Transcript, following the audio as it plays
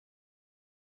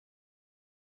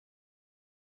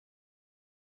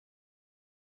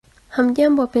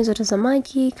Hamjambo wapenzi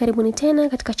watazamaji, karibuni tena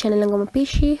katika channel yangu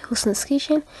Mapishi, Husna's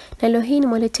Kitchen, na leo hii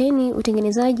nimewaleteni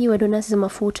utengenezaji wa donasi za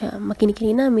mafuta.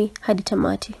 Makinikini nami hadi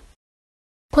tamati.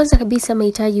 Kwanza kabisa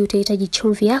mahitaji, utahitaji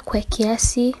chumvi yako ya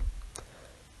kiasi,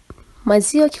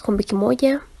 maziwa kikombe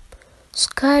kimoja,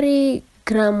 sukari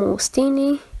gramu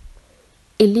 60,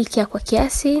 iliki ya kwa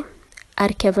kiasi,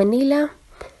 arki ya vanilla,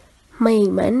 mayai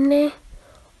 4,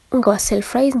 unga wa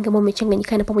self rising ambao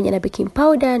umechanganyikana pamoja na baking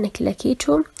powder na kila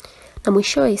kitu, na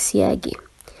mwishowe siagi.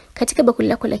 Katika bakuli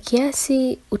lako la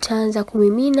kiasi utaanza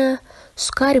kumimina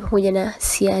sukari pamoja na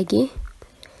siagi,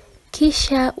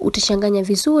 kisha utachanganya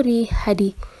vizuri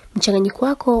hadi mchanganyiko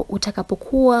wako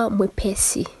utakapokuwa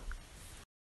mwepesi.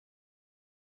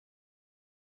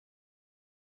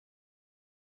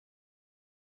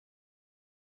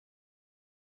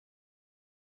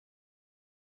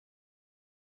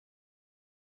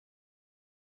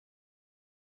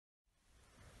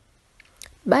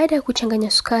 Baada ya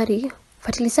kuchanganya sukari,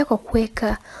 fuatiliza kwa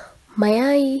kuweka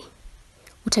mayai.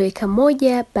 Utaweka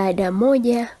moja baada ya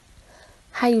moja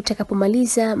hadi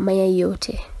utakapomaliza mayai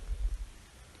yote.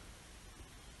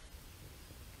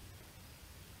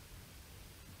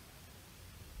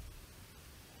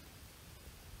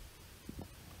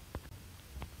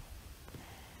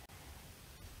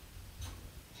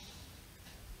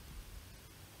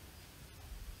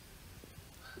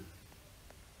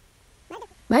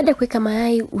 Baada ya kuweka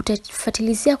mayai,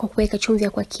 utafuatilizia kwa kuweka chumvi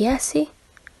kwa kiasi,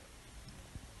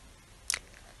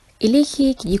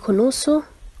 iliki kijiko nusu,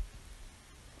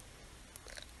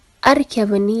 arki ya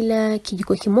vanilla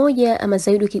kijiko kimoja ama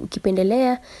zaidi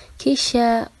ukipendelea,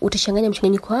 kisha utachanganya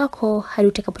mchanganyiko wako hadi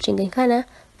utakapochanganyikana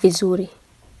vizuri.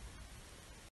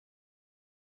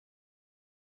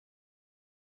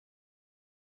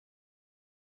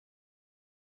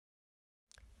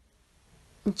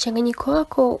 Mchanganyiko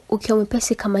wako ukiwa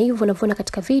mwepesi kama hivyo unavyoona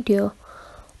katika video,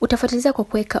 utafuatilia kwa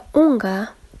kuweka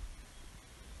unga.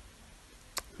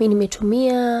 Mimi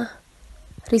nimetumia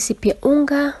recipe ya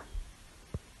unga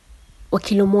wa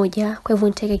kilo moja, kwa hivyo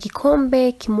nitaweka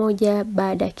kikombe kimoja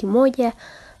baada ya kimoja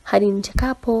hadi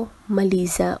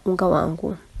nitakapomaliza unga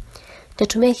wangu.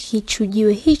 Nitatumia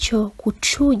kichujiwe hicho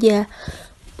kuchuja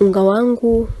unga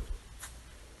wangu.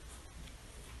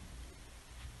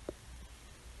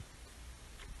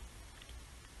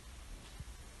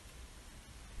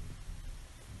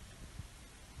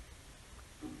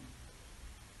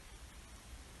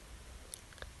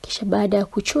 Kisha baada ya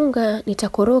kuchunga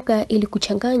nitakoroga ili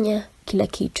kuchanganya kila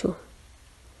kitu.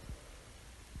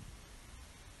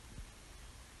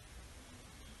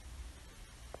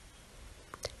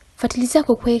 Fuatiliza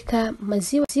kwa kuweka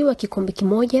maziwa kikombe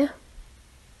kimoja,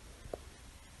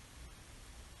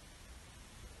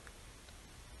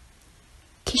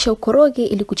 kisha ukoroge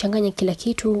ili kuchanganya kila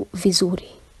kitu vizuri.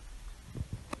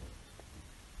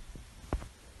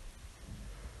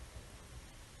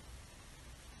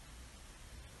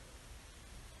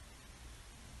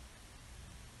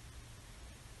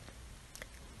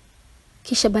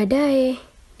 Kisha baadaye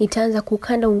nitaanza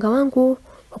kukanda unga wangu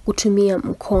kwa kutumia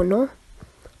mkono,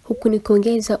 huku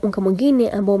nikiongeza unga mwingine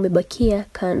ambao umebakia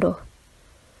kando.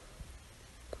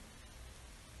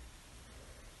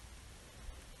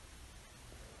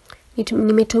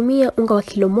 Nimetumia unga wa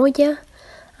kilo moja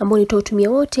ambao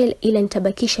nitautumia wote, ila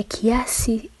nitabakisha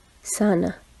kiasi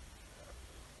sana.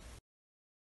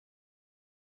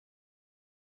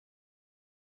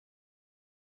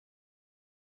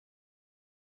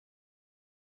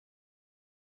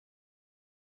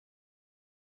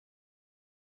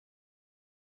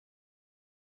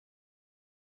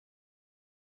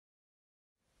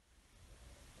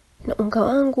 Na unga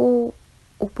wangu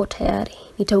upo tayari.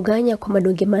 Nitauganya kwa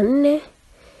madonge 4,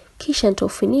 kisha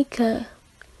nitaufunika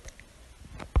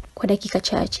kwa dakika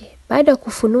chache. Baada ya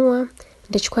kufunua,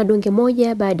 nitachukua donge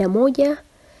moja baada moja,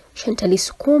 kisha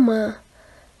nitalisukuma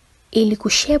ili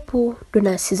kushepu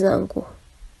donasi zangu.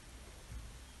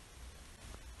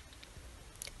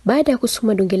 Baada ya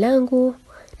kusukuma donge langu,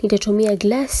 nitatumia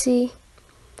glasi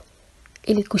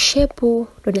ili kushepu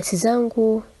donasi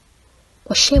zangu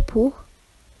kwa shepu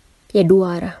ya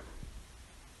duara.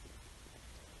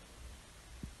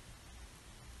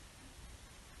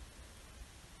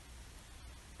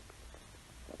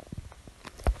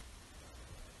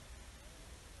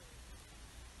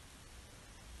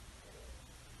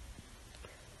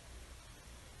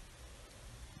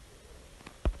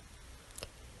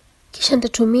 Kisha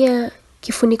nitatumia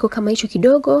kifuniko kama hicho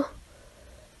kidogo,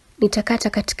 nitakata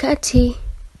katikati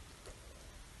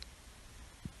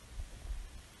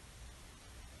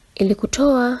ili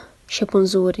kutoa shepu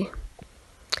nzuri.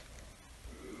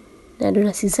 Na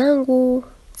donasi zangu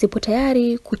zipo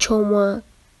tayari kuchomwa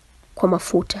kwa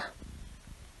mafuta.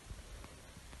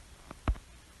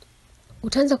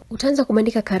 Utaanza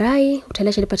kubandika karai,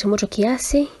 utaliacha lipate moto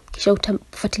kiasi, kisha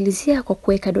utafuatilizia kwa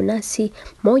kuweka donasi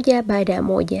moja baada ya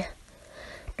moja.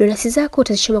 Donasi zako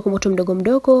utazichoma kwa moto mdogo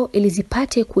mdogo ili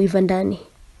zipate kuiva ndani.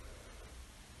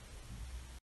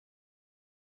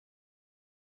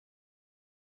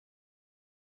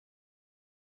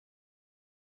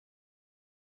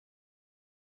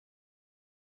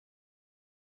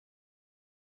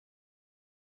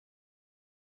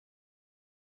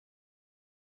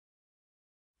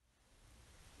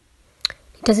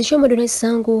 Nitazichoma donasi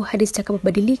zangu hadi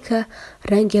zitakapobadilika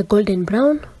rangi ya golden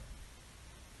brown.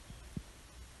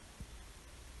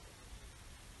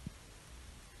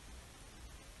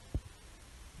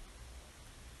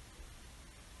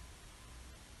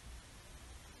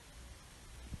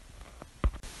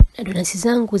 Na donasi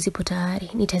zangu zipo tayari.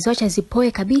 Nitaziacha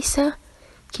zipoe kabisa,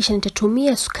 kisha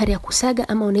nitatumia sukari ya kusaga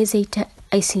ama unaweza ita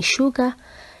icing sugar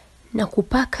na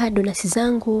kupaka donasi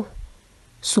zangu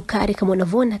sukari kama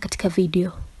unavyoona katika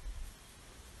video.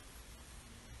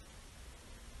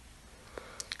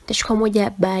 Nitachukua moja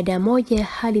baada ya moja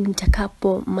hadi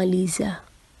nitakapomaliza.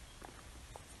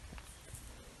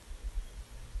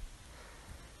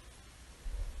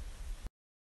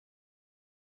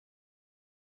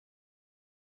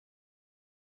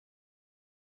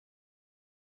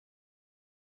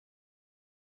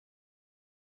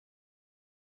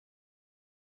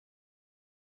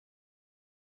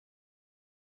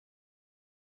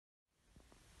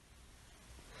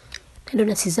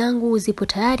 Donasi zangu zipo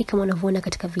tayari kama unavyoona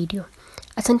katika video.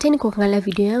 Asanteni kwa kuangalia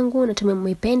video yangu, natumai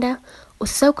mmeipenda.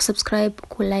 Usisahau kusubscribe,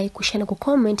 kulike, kushare na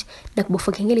kucomment na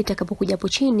kubofya kengele itakapokuja hapo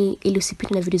chini ili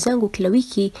usipitwe na video zangu kila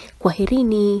wiki.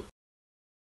 Kwaherini.